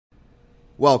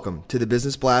Welcome to the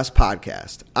Business Blast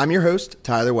podcast. I'm your host,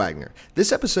 Tyler Wagner.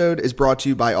 This episode is brought to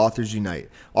you by Authors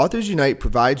Unite. Authors Unite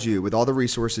provides you with all the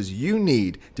resources you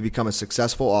need to become a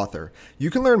successful author. You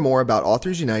can learn more about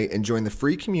Authors Unite and join the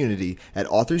free community at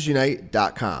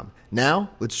authorsunite.com.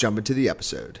 Now, let's jump into the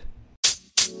episode.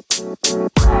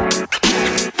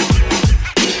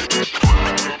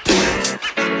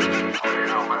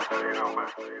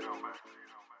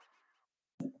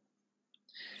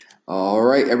 All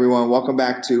right, everyone. Welcome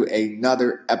back to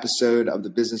another episode of the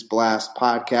Business Blast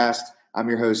podcast. I'm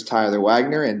your host, Tyler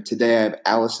Wagner, and today I have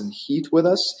Allison Heath with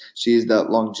us. She is the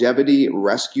longevity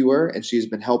rescuer, and she's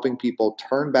been helping people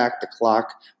turn back the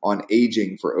clock on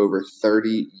aging for over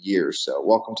 30 years. So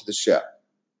welcome to the show.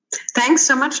 Thanks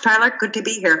so much, Tyler. Good to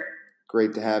be here.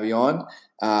 Great to have you on.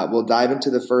 We'll dive into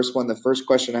the first one. The first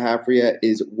question I have for you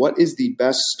is, what is the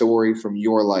best story from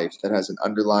your life that has an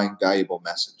underlying valuable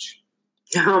message?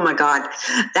 Oh, my God.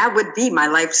 That would be my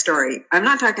life story. I'm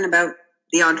not talking about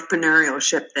the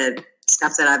entrepreneurship, the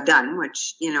stuff that I've done,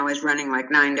 which, is running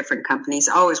like 9 different companies,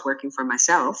 always working for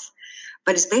myself.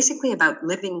 But it's basically about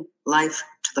living life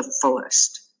to the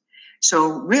fullest.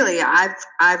 So really, I've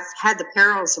had the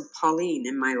perils of Pauline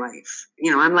in my life.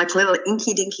 I'm like a little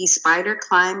inky dinky spider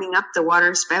climbing up the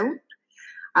water spout.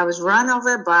 I was run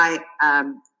over by a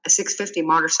 650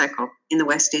 motorcycle in the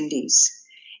West Indies.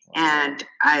 And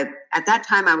at that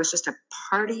time, I was just a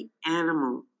party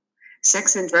animal.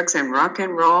 Sex and drugs and rock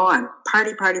and roll and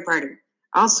party.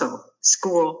 Also,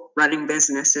 school, running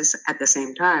businesses at the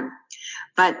same time.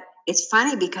 But it's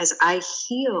funny because I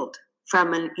healed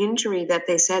from an injury that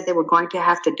they said they were going to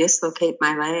have to dislocate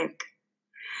my leg.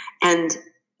 And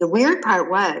the weird part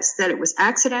was that it was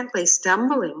accidentally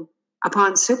stumbling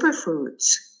upon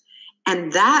superfoods.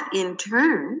 And that, in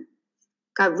turn,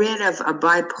 got rid of a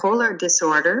bipolar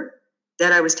disorder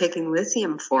that I was taking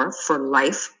lithium for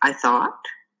life, I thought.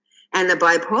 And the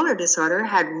bipolar disorder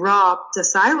had robbed the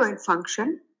thyroid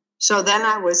function. So then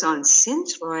I was on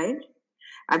Synthroid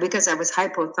because I was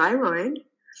hypothyroid.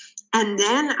 And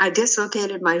then I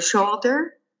dislocated my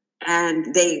shoulder,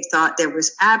 and they thought there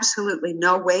was absolutely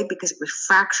no way, because it was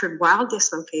fractured while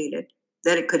dislocated,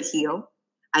 that it could heal.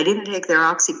 I didn't take their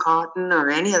Oxycontin or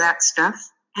any of that stuff,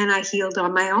 and I healed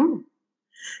on my own.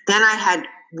 Then I had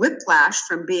whiplash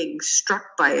from being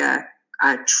struck by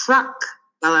a truck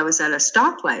while I was at a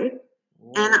stoplight,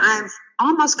 and I've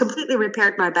almost completely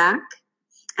repaired my back.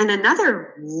 And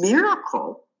another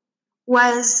miracle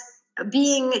was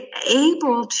being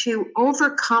able to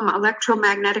overcome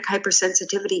electromagnetic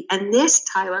hypersensitivity. And this,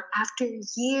 Tyler, after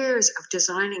years of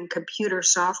designing computer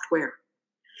software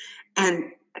and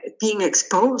being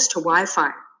exposed to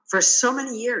Wi-Fi for so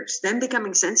many years, then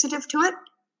becoming sensitive to it,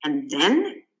 and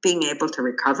then being able to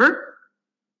recover.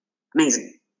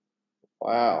 Amazing.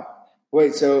 Wow.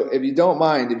 Wait, so if you don't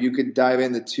mind, if you could dive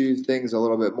into 2 things a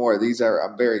little bit more.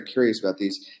 I'm very curious about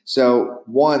these. So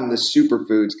 1, the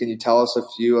superfoods. Can you tell us a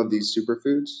few of these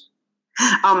superfoods?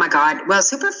 Oh my God. Well,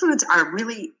 superfoods are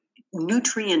really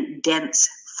nutrient dense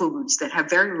foods that have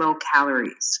very low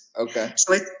calories. Okay.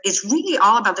 So it's really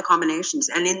all about the combinations.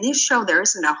 And in this show, there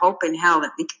isn't a hope in hell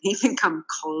that we can even come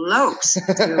close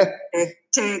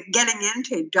to getting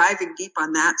into diving deep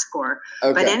on that score.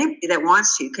 Okay. But anybody that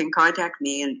wants to can contact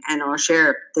me, and I'll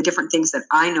share the different things that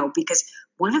I know, because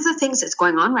one of the things that's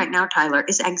going on right now, Tyler,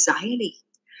 is anxiety.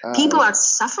 People are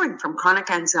suffering from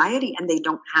chronic anxiety, and they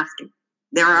don't have to.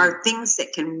 There are things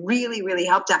that can really, really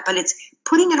help that, but it's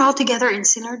putting it all together in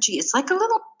synergy. It's like a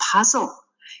little puzzle.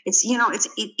 It's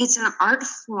an art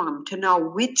form to know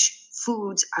which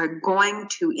foods are going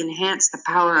to enhance the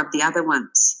power of the other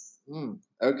ones.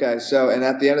 Okay. So, and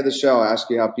at the end of the show, I'll ask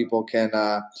you how people can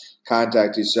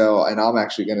contact you. So, and I'm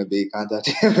actually going to be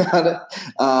contacting you about it.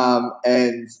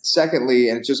 And secondly,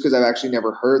 and it's just because I've actually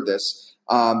never heard this,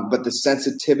 but the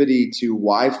sensitivity to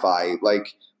Wi-Fi,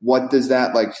 like, what does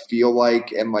that feel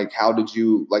like, and how did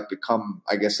you become,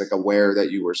 I guess, aware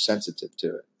that you were sensitive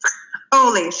to it?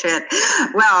 Holy shit!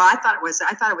 Well, I thought it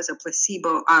was a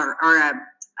placebo or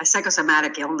a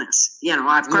psychosomatic illness.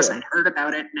 Of course, I'd heard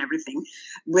about it and everything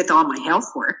with all my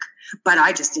health work, but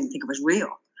I just didn't think it was real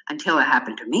until it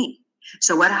happened to me.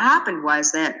 So what happened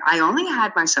was that I only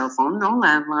had my cell phone, no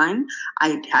landline.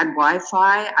 I had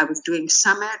Wi-Fi. I was doing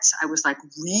summits. I was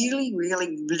really,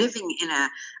 really living in a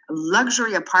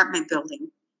luxury apartment building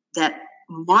that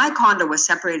my condo was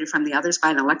separated from the others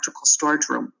by an electrical storage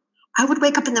room. I would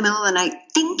wake up in the middle of the night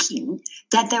thinking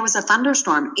that there was a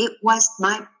thunderstorm. It was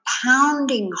my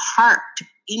pounding heart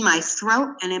in my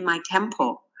throat and in my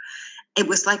temple. It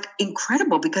was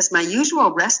incredible, because my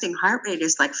usual resting heart rate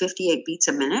is 58 beats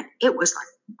a minute. It was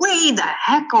way the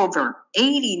heck over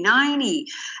 80, 90.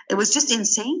 It was just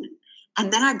insane.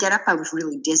 And then I'd get up, I was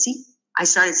really dizzy. I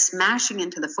started smashing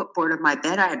into the footboard of my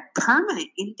bed. I had permanent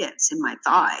indents in my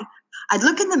thigh. I'd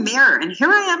look in the mirror, and here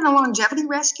I am, the longevity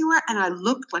rescuer, and I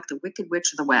looked like the Wicked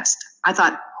Witch of the West. I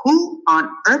thought, who on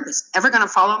earth is ever going to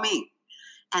follow me?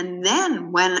 And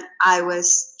then when I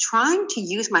was trying to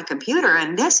use my computer,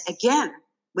 and this, again,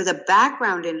 with a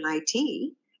background in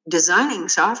IT, designing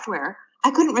software,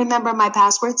 I couldn't remember my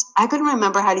passwords. I couldn't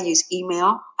remember how to use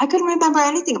email. I couldn't remember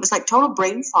anything. It was like total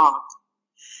brain fog.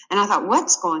 And I thought,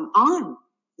 what's going on?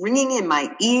 Ringing in my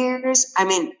ears. I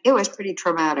mean, it was pretty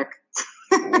traumatic.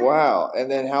 Wow. And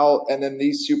then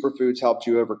these superfoods helped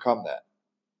you overcome that.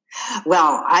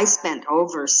 Well, I spent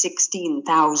over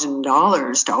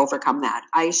 $16,000 to overcome that.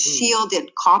 I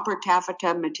shielded copper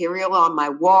taffeta material on my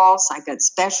walls. I got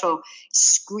special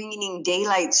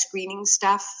daylight screening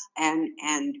stuff and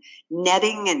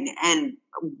netting and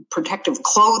protective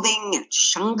clothing and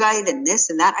shungite and this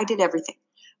and that. I did everything.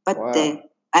 But wow.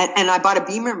 And I bought a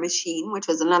Beamer machine, which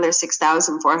was another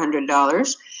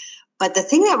 $6,400. But the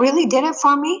thing that really did it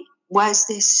for me was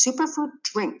this superfood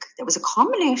drink. That was a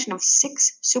combination of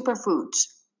 6 superfoods.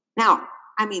 Now,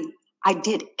 I mean, I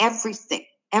did everything.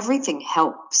 Everything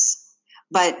helps.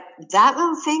 But that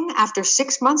little thing, after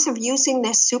 6 months of using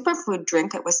this superfood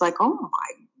drink, it was like, oh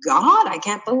my God, I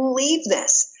can't believe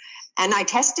this. And I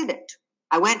tested it.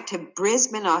 I went to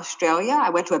Brisbane, Australia. I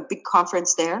went to a big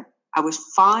conference there. I was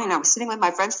fine. I was sitting with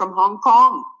my friends from Hong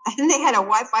Kong, and they had a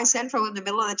Wi-Fi central in the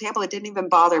middle of the table. It didn't even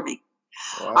bother me.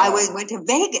 Wow. I went to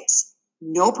Vegas.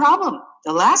 No problem.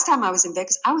 The last time I was in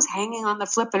Vegas, I was hanging on the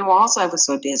flipping walls. I was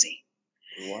so dizzy.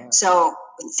 Wow. So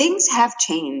things have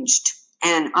changed,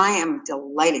 and I am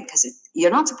delighted because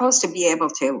you're not supposed to be able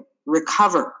to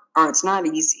recover, or it's not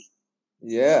easy.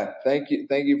 Yeah. Thank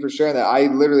you for sharing that. I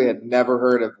literally had never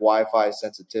heard of Wi-Fi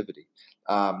sensitivity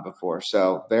before.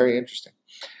 So very interesting.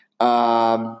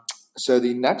 So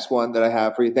the next one that I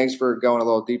have for you, thanks for going a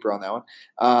little deeper on that one,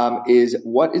 is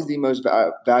what is the most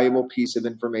valuable piece of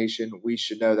information we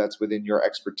should know that's within your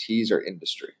expertise or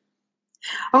industry?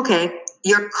 Okay.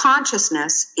 Your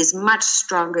consciousness is much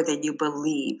stronger than you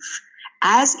believe,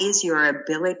 as is your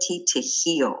ability to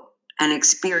heal and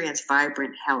experience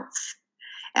vibrant health.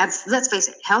 Let's face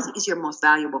it, health is your most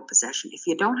valuable possession. If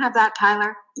you don't have that,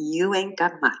 Tyler, you ain't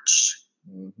got much.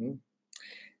 Mm-hmm.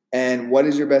 And what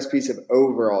is your best piece of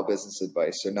overall business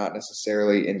advice? So not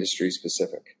necessarily industry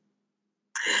specific.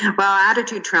 Well,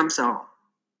 attitude trumps all.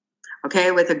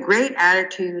 Okay, with a great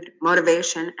attitude,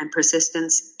 motivation, and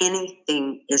persistence,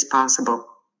 anything is possible.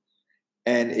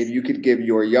 And if you could give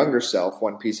your younger self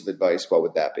one piece of advice, what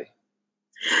would that be?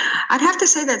 I'd have to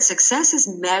say that success is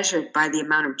measured by the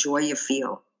amount of joy you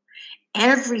feel.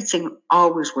 Everything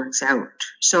always works out.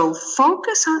 So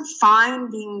focus on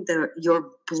finding your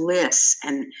bliss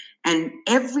and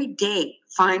every day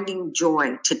finding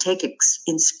joy to take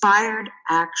inspired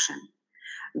action.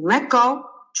 Let go.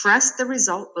 Trust the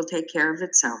result will take care of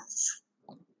itself.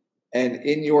 And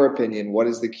in your opinion, what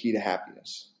is the key to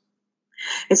happiness?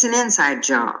 It's an inside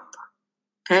job.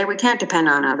 Okay, we can't depend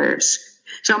on others.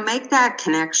 So make that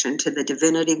connection to the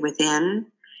divinity within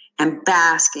and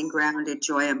bask in grounded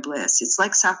joy and bliss. It's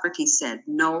like Socrates said,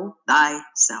 know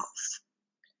thyself.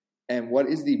 And what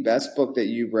is the best book that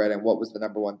you've read, and what was the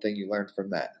number one thing you learned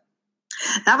from that?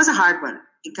 That was a hard one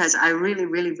because I really,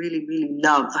 really, really, really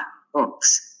love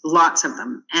books, lots of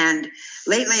them. And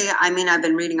lately, I've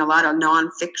been reading a lot of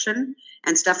nonfiction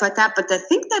and stuff like that. But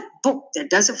that book that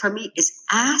does it for me is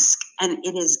Ask and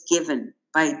It Is Given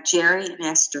by Jerry and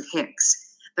Esther Hicks.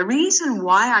 The reason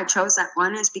why I chose that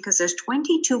one is because there's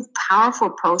 22 powerful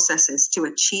processes to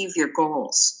achieve your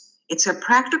goals. It's a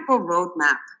practical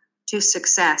roadmap to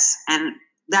success, and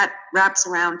that wraps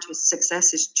around to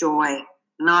success is joy,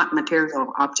 not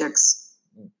material objects.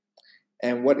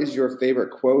 And what is your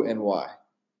favorite quote and why?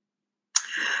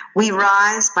 We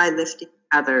rise by lifting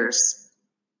others,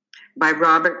 by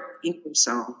Robert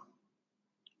Ingersoll.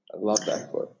 I love that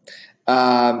quote.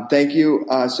 Thank you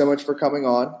so much for coming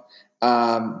on.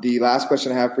 The last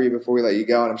question I have for you before we let you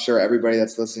go, and I'm sure everybody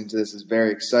that's listening to this is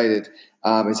very excited,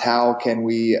 is how can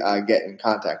we get in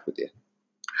contact with you?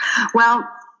 Well,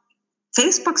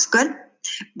 Facebook's good,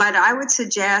 but I would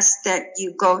suggest that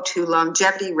you go to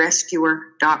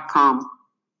longevityrescuer.com.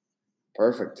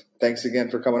 Perfect. Thanks again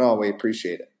for coming on. We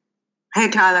appreciate it. Hey,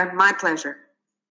 Tyler, my pleasure.